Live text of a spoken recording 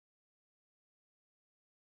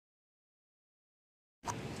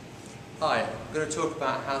Hi, I'm going to talk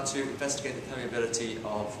about how to investigate the permeability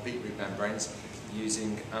of beetroot membranes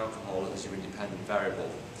using alcohol as your independent variable.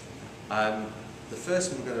 The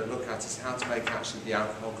first one we're going to look at is how to make actually the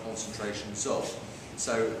alcohol concentrations up.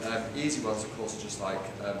 So easy ones of course are just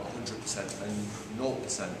like 100% and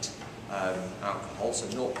 0% alcohol. So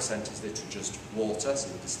 0% is literally just water,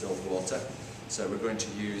 so distilled water. So we're going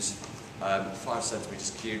to use 5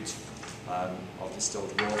 centimetres cubed of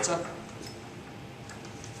distilled water.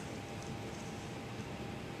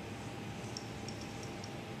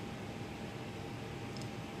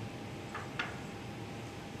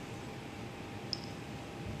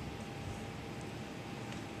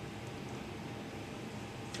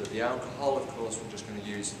 For the alcohol, of course, we're going to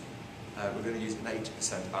use an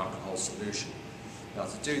 80% alcohol solution. Now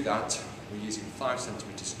to do that, we're using 5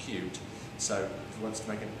 centimetres cubed. So if we want to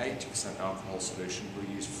make an 80% alcohol solution,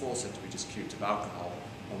 we'll use 4 centimetres cubed of alcohol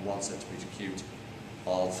and 1 centimetre cubed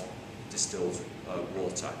of distilled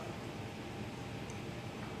water.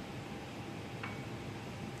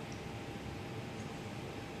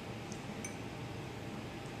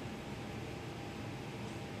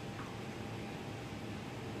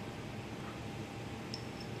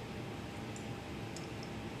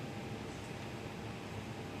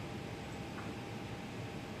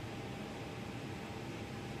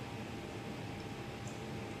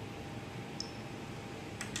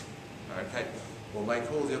 Okay, we'll make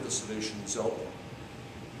all the other solutions up,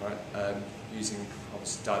 right, using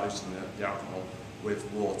obviously diluting the alcohol with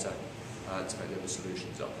water to make the other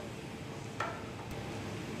solutions up.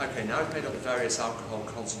 Okay, now we've made up the various alcohol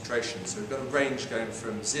concentrations, so we've got a range going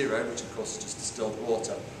from 0, which of course is just distilled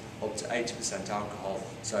water, up to 80% alcohol,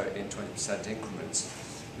 so in 20%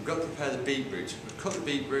 increments. We've got to prepare the beetroot. We've cut the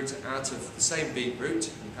beetroot out of the same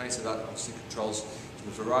beetroot, okay, so that obviously controls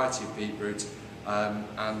the variety of beetroot.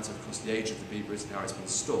 And of course the age of the beetroot and how it's been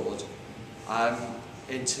stored,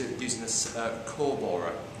 into using a core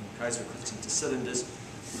borer. Okay, so we're cut it into cylinders.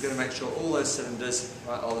 We're going to make sure all those cylinders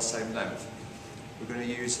are the same length. We're going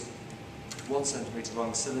to use 1 centimetre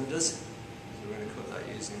long cylinders. So we're going to cut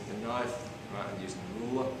that using the knife, right, and using the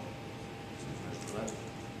ruler.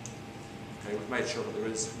 Okay, we've made sure that there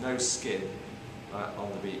is no skin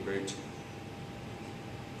on the beetroot.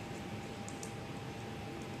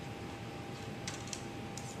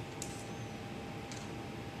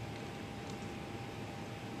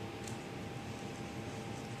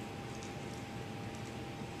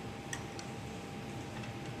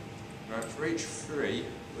 Right, for each 3,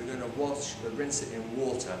 we're going to rinse it in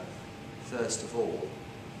water first of all,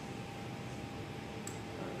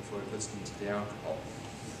 before we put it into the alcohol.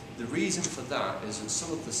 The reason for that is that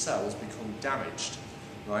some of the cells become damaged,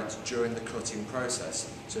 right, during the cutting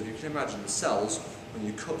process. So if you can imagine the cells, when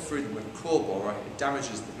you cut through them with a core borer, it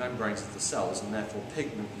damages the membranes of the cells and therefore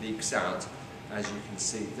pigment leaks out, as you can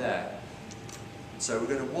see there. So we're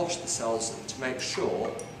going to wash the cells to make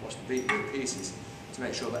sure, wash the beetroot pieces, to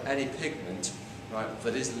make sure that any pigment, right,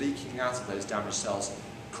 that is leaking out of those damaged cells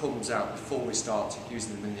comes out before we start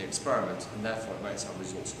using them in the experiment, and therefore it makes our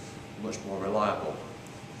results much more reliable.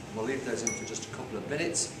 We'll leave those in for just a couple of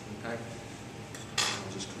minutes, okay?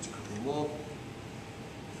 I'll just cut a couple more.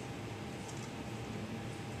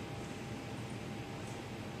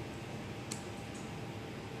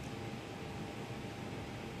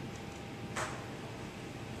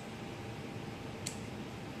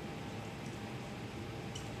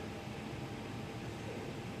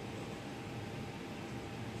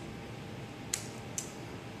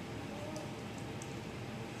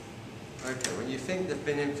 Okay, when you think they've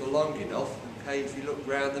been in for long enough, okay, if you look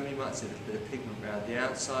round them, you might see a little bit of pigment around the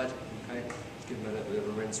outside, okay, give them a little bit of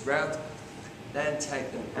a rinse round. Then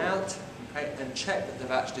take them out, okay, and check that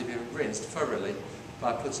they've actually been rinsed thoroughly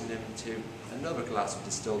by putting them into another glass of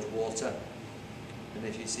distilled water. And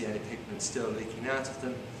if you see any pigment still leaking out of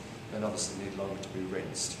them, then obviously need longer to be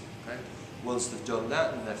rinsed. Okay. Once they've done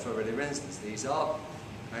that and they're thoroughly rinsed, as these are,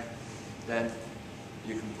 okay, then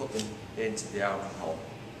you can put them into the alcohol.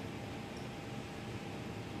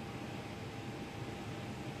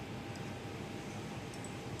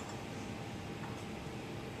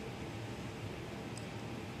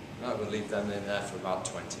 Right, we'll leave them in there for about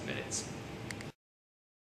 20 minutes.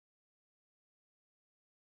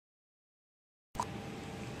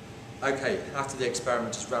 Okay, after the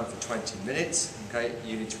experiment has run for 20 minutes, okay,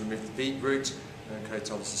 you need to remove the beetroot, okay,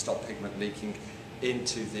 to obviously stop pigment leaking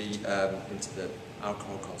into the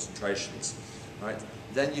alcohol concentrations. Right?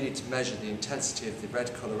 Then you need to measure the intensity of the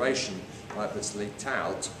red coloration, right, that's leaked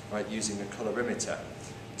out, right, using a colorimeter.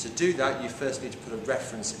 To do that, you first need to put a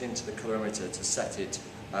reference into the colorimeter to set it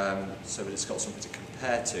so that it's got something to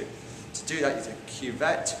compare to. To do that, you take a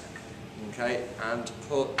cuvette, Okay, and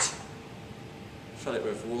fill it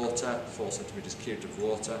with water, 4 centimetres cubed of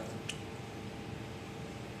water.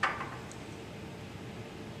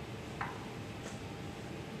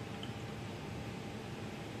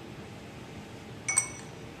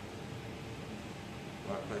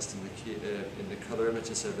 Right, placed in the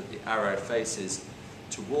colorimeter so that the arrow faces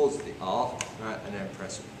towards the R, right, and then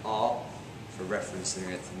press R for referencing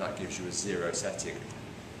it, and that gives you a 0 setting.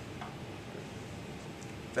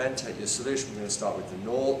 Then take your solution, we're going to start with the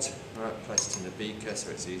naught, right, place it in a beaker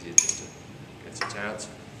so it's easier just to get it out,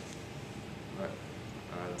 right,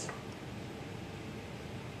 and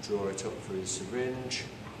draw it up through the syringe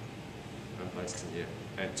and place it in your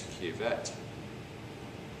empty cuvette.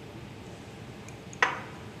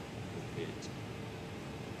 Repeat,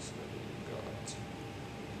 so you've got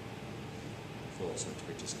 4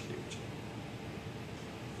 centimetres cubed.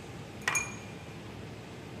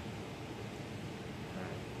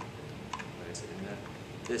 It in there.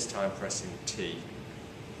 This time pressing T,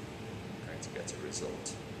 I'm going to get a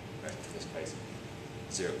result. Okay, in this case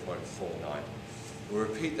 0.49. We'll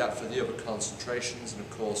repeat that for the other concentrations, and of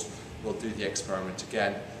course we'll do the experiment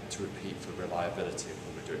again to repeat for reliability.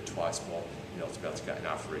 We'll do it twice more in order to be able to get an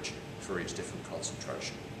average for each different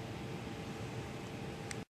concentration.